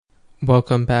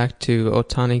Welcome back to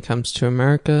Otani Comes to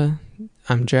America.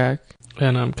 I'm Jack.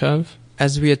 And I'm Kev.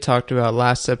 As we had talked about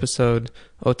last episode,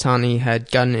 Otani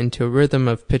had gotten into a rhythm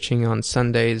of pitching on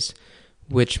Sundays,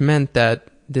 which meant that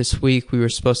this week we were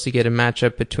supposed to get a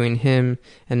matchup between him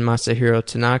and Masahiro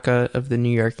Tanaka of the New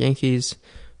York Yankees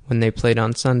when they played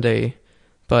on Sunday.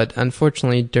 But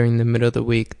unfortunately, during the middle of the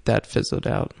week, that fizzled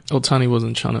out. Otani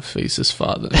wasn't trying to face his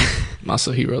father,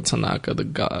 Masahiro Tanaka, the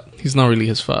god. He's not really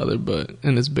his father, but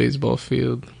in his baseball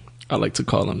field, I like to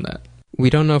call him that. We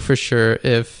don't know for sure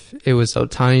if it was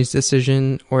Otani's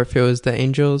decision or if it was the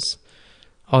Angels,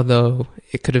 although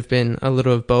it could have been a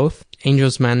little of both.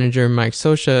 Angels manager Mike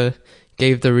Scioscia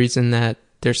gave the reason that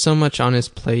there's so much on his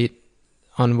plate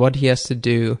on what he has to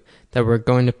do that we're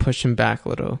going to push him back a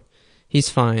little. He's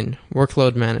fine.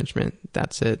 Workload management.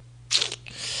 That's it.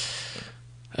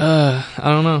 I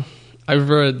don't know. I've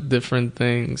read different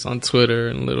things on Twitter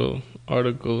and little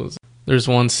articles. There's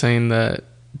one saying that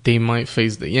they might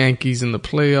face the Yankees in the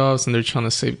playoffs and they're trying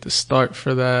to save the start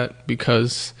for that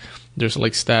because there's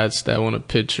like stats that when a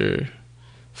pitcher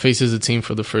faces a team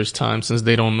for the first time, since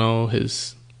they don't know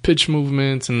his pitch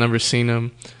movements and never seen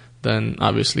him, then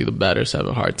obviously the batters have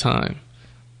a hard time.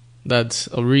 That's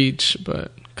a reach,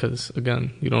 but because,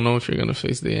 again, you don't know if you're going to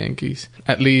face the Yankees.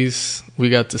 At least we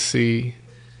got to see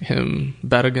him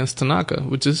bat against Tanaka,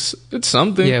 which is, it's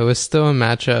something. Yeah, it was still a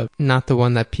matchup. Not the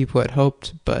one that people had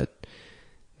hoped, but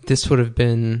this would have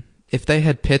been, if they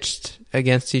had pitched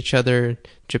against each other,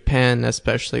 Japan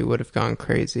especially would have gone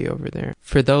crazy over there.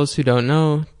 For those who don't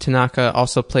know, Tanaka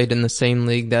also played in the same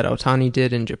league that Otani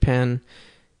did in Japan,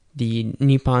 the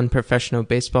Nippon Professional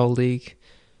Baseball League.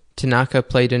 Tanaka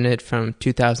played in it from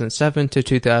 2007 to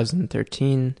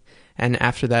 2013, and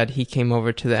after that he came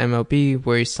over to the MLB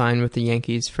where he signed with the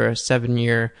Yankees for a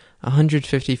 7-year,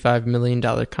 $155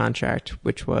 million contract,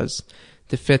 which was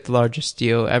the 5th largest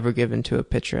deal ever given to a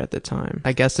pitcher at the time.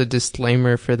 I guess a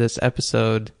disclaimer for this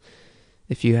episode,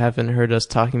 if you haven't heard us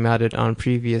talking about it on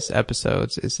previous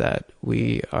episodes, is that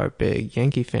we are big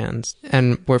Yankee fans,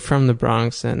 and we're from the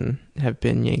Bronx and have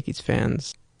been Yankees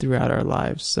fans throughout our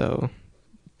lives, so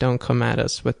don't come at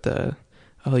us with the,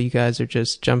 oh, you guys are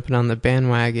just jumping on the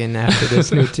bandwagon after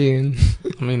this new tune.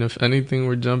 I mean, if anything,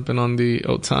 we're jumping on the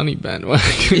Otani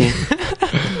bandwagon.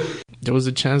 There was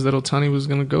a chance that Otani was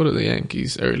going to go to the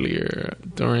Yankees earlier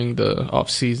during the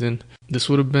offseason. This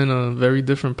would have been a very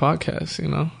different podcast, you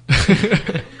know?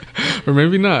 Or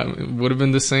maybe not. It would have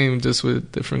been the same, just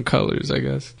with different colors, I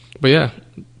guess. But yeah,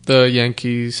 the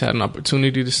Yankees had an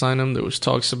opportunity to sign him. There was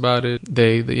talks about it.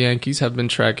 The Yankees have been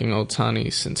tracking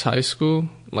Otani since high school,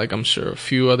 like I'm sure a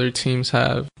few other teams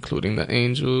have, including the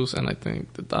Angels and I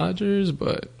think the Dodgers,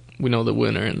 but we know the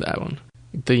winner in that one.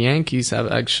 The Yankees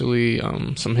have actually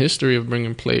some history of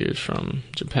bringing players from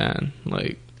Japan,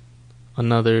 like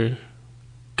another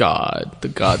god, the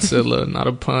Godzilla, not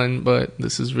a pun, but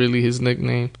this is really his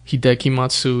nickname, Hideki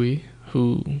Matsui,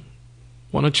 who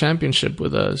won a championship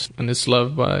with us, and it's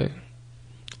loved by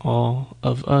all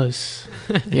of us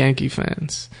Yankee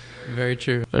fans. Very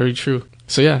true. Very true.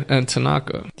 So yeah, and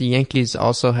Tanaka. The Yankees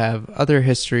also have other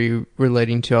history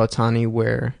relating to Otani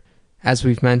where, as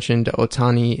we've mentioned,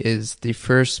 Otani is the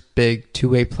first big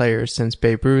two-way player since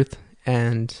Babe Ruth,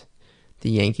 and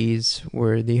the Yankees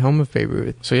were the home of Babe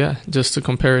Ruth. So yeah, just to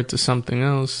compare it to something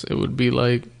else, it would be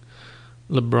like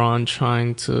LeBron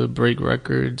trying to break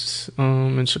records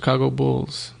in Chicago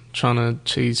Bulls, trying to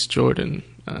chase Jordan.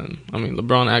 I mean,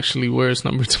 LeBron actually wears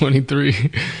number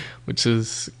 23, which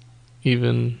is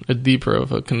even a deeper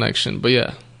of a connection. But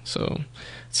yeah, so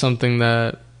something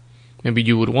that maybe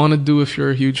you would want to do if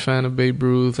you're a huge fan of Babe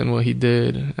Ruth and what he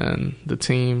did and the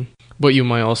team. But you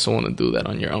might also want to do that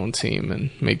on your own team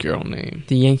and make your own name.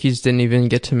 The Yankees didn't even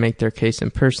get to make their case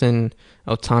in person.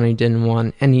 Otani didn't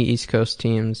want any East Coast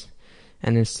teams,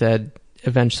 and instead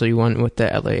eventually went with the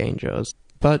LA Angels.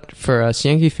 But for us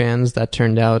Yankee fans, that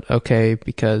turned out okay,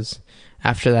 because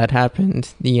after that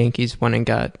happened, the Yankees went and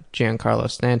got Giancarlo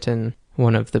Stanton,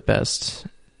 one of the best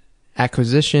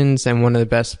acquisitions and one of the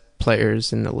best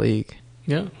players in the league.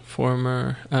 Yeah,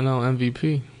 former NL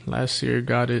MVP. Last year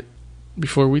got it.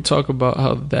 Before we talk about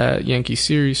how that Yankee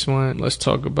series went, let's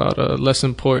talk about a less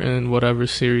important whatever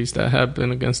series that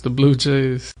happened against the Blue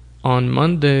Jays. On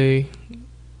Monday,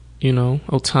 you know,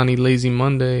 Otani Lazy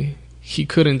Monday, he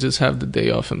couldn't just have the day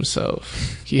off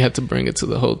himself. He had to bring it to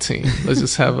the whole team. Let's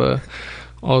just have a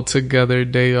all-together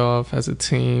day off as a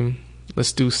team.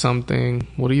 Let's do something.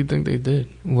 What do you think they did?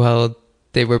 Well,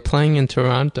 they were playing in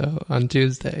Toronto on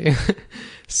Tuesday.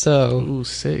 So... Ooh,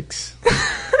 6.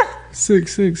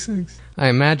 6. I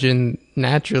imagine,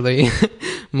 naturally,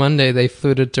 Monday they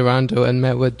flew to Toronto and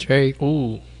met with Drake.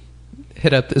 Ooh.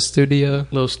 Hit up the studio.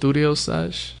 Little studio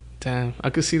sesh. Damn,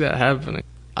 I could see that happening.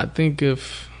 I think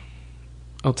if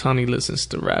Ohtani listens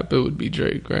to rap, it would be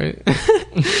Drake, right?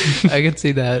 I could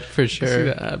see that for sure. I see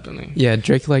that happening. Yeah,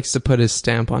 Drake likes to put his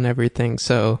stamp on everything,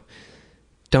 so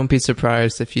don't be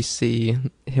surprised if you see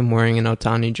him wearing an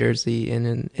Ohtani jersey in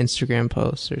an Instagram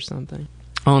post or something.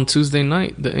 On Tuesday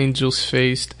night, the Angels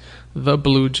faced the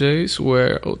Blue Jays,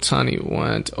 where Ohtani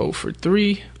went 0 for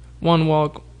 3, 1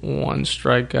 walk, 1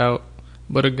 strikeout,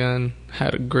 but again,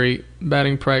 had a great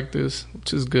batting practice,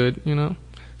 which is good, you know,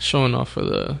 showing off for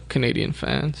the Canadian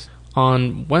fans.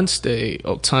 On Wednesday,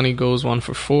 Ohtani goes 1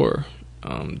 for 4.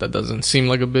 That doesn't seem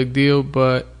like a big deal,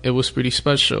 but it was pretty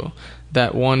special.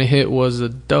 That one hit was a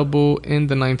double in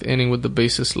the 9th inning with the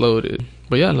bases loaded.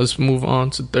 But yeah, let's move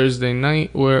on to Thursday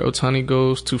night, where Ohtani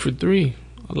goes 2 for 3.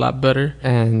 A lot better.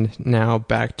 And now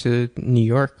back to New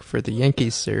York for the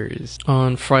Yankees series.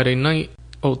 On Friday night,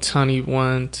 Ohtani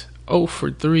went 0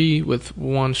 for 3 with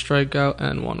 1 strikeout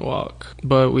and 1 walk.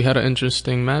 But we had an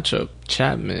interesting matchup.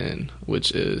 Chapman,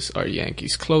 which is our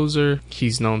Yankees closer.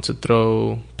 He's known to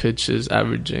throw pitches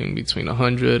averaging between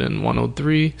 100 and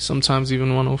 103, sometimes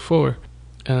even 104.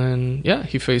 And yeah,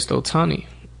 he faced Ohtani.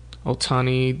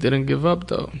 Ohtani didn't give up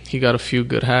though. He got a few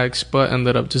good hacks, but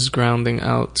ended up just grounding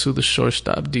out to the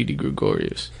shortstop, Didi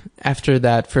Gregorius. After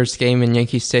that first game in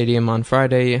Yankee Stadium on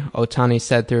Friday, Ohtani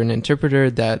said through an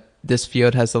interpreter that this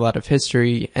field has a lot of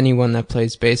history. Anyone that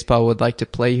plays baseball would like to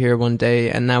play here one day,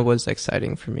 and that was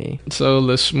exciting for me. So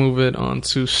let's move it on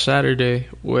to Saturday,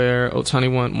 where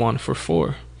Ohtani went 1 for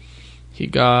 4. He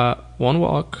got 1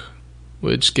 walk,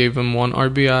 which gave him 1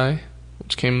 RBI,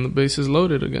 which came the bases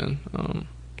loaded again.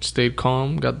 Stayed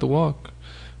calm, got the walk.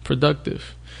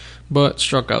 Productive, but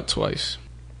struck out twice.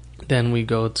 Then we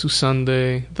go to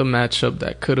Sunday, the matchup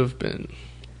that could have been.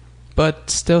 But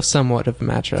still somewhat of a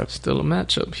matchup. Still a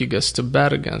matchup. He gets to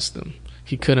bat against him.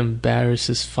 He could embarrass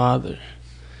his father,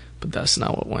 but that's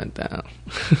not what went down.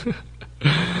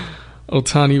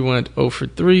 Ohtani went 0 for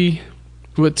 3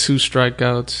 with 2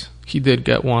 strikeouts. He did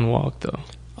get 1 walk though.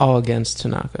 All against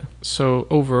Tanaka. So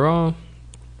overall,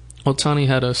 Ohtani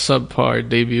had a subpar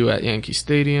debut at Yankee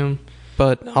Stadium.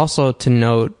 But also to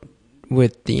note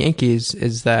with the Yankees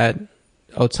is that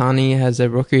Ohtani has a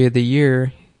Rookie of the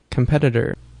Year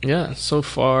competitor. Yeah, so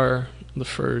far, the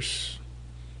first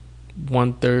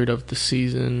 1/3 of the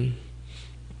season,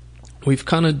 we've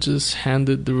kind of just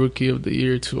handed the Rookie of the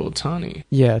Year to Ohtani.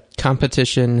 Yeah,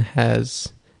 competition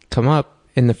has come up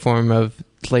in the form of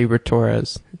Gleyber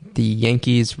Torres, the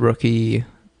Yankees rookie,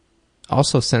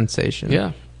 also sensation.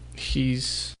 Yeah,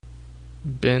 he's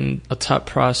been a top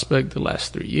prospect the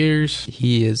last 3 years.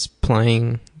 He is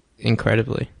playing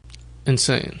incredibly.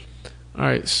 Insane.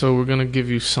 Alright, so we're going to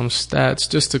give you some stats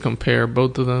just to compare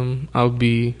both of them. I'll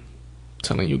be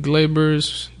telling you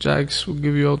Gleyber's, Jags will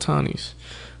give you Ohtani's.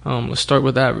 Let's start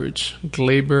with average.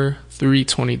 Gleyber,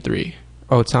 323.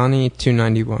 Ohtani,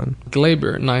 291.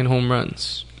 Gleyber, 9 home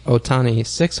runs. Ohtani,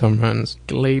 6 home runs.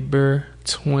 Gleyber,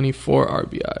 24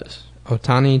 RBIs.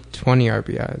 Ohtani, 20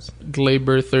 RBIs.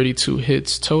 Gleyber, 32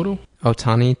 hits total.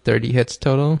 Ohtani, 30 hits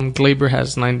total. Gleyber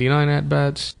has 99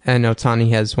 at-bats. And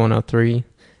Ohtani has 103.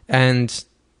 And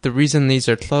the reason these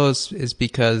are close is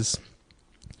because,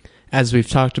 as we've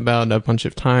talked about a bunch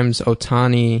of times,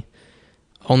 Ohtani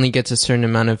only gets a certain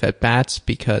amount of at-bats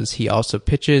because he also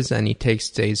pitches and he takes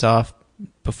days off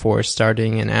before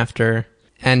starting and after.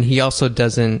 And he also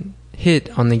doesn't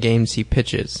hit on the games he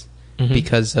pitches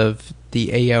because of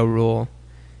the AL rule.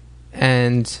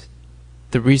 And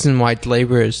the reason why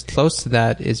Gleyber is close to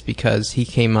that is because he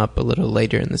came up a little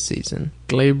later in the season.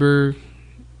 Gleyber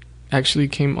actually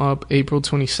came up April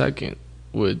 22nd,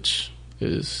 which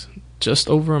is just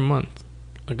over a month.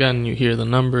 Again, you hear the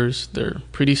numbers, they're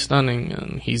pretty stunning,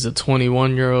 and he's a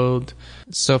 21-year-old.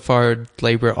 So far,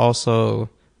 Gleyber also,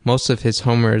 most of his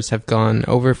homers have gone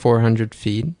over 400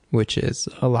 feet, which is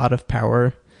a lot of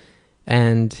power.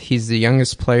 And he's the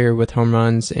youngest player with home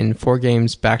runs in 4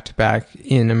 games back-to-back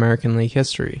in American League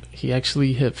history. He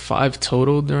actually hit 5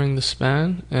 total during the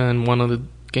span, and one of the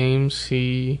games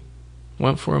he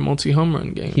went for a multi-home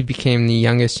run game. He became the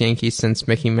youngest Yankee since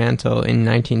Mickey Mantle in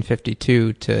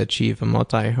 1952 to achieve a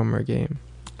multi-homer game.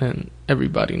 And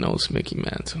everybody knows Mickey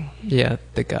Mantle. Yeah,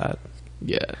 the god.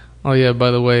 Yeah. Oh yeah, by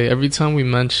the way, every time we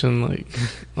mention like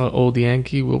an old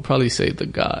Yankee, we'll probably say the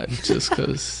god, just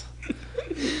because,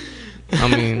 I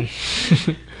mean,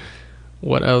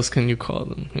 what else can you call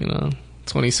them, you know?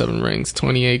 27 rings,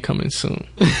 28 coming soon.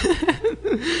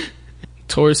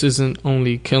 Torres isn't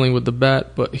only killing with the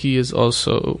bat, but he is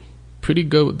also pretty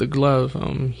good with the glove.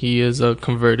 He is a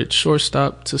converted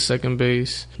shortstop to second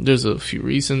base. There's a few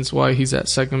reasons why he's at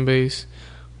second base.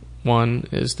 One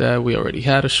is that we already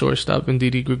had a shortstop in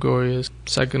Didi Gregorius.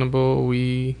 Second of all,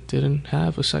 we didn't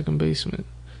have a second baseman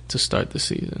to start the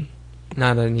season.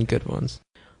 Not any good ones.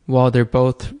 While they're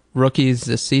both rookies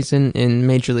this season in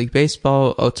Major League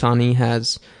Baseball, Ohtani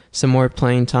has some more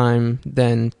playing time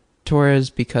than Torres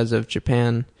because of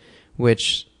Japan,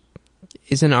 which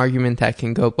is an argument that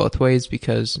can go both ways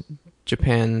because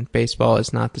Japan baseball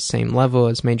is not the same level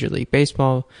as Major League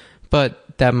Baseball,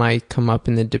 but that might come up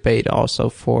in the debate also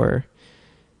for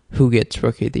who gets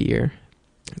Rookie of the Year.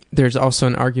 There's also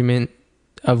an argument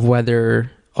of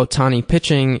whether Ohtani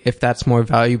pitching, if that's more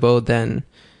valuable than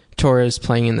Torres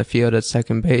playing in the field at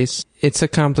second base. It's a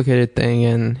complicated thing,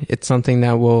 and it's something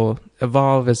that will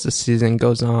evolve as the season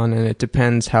goes on, and it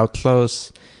depends how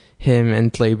close him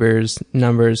and Gleyber's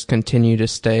numbers continue to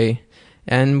stay.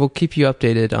 And we'll keep you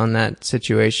updated on that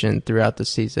situation throughout the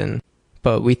season.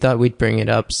 But we thought we'd bring it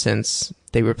up since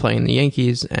they were playing the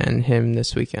Yankees and him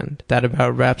this weekend. That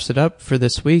about wraps it up for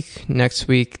this week. Next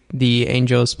week, the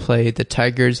Angels play the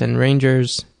Tigers and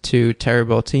Rangers, two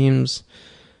terrible teams.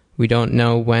 We don't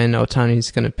know when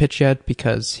Ohtani's going to pitch yet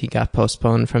because he got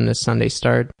postponed from the Sunday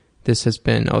start. This has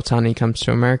been Ohtani Comes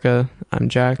to America. I'm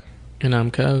Jack. And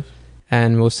I'm Kev.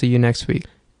 And we'll see you next week.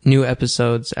 New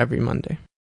episodes every Monday.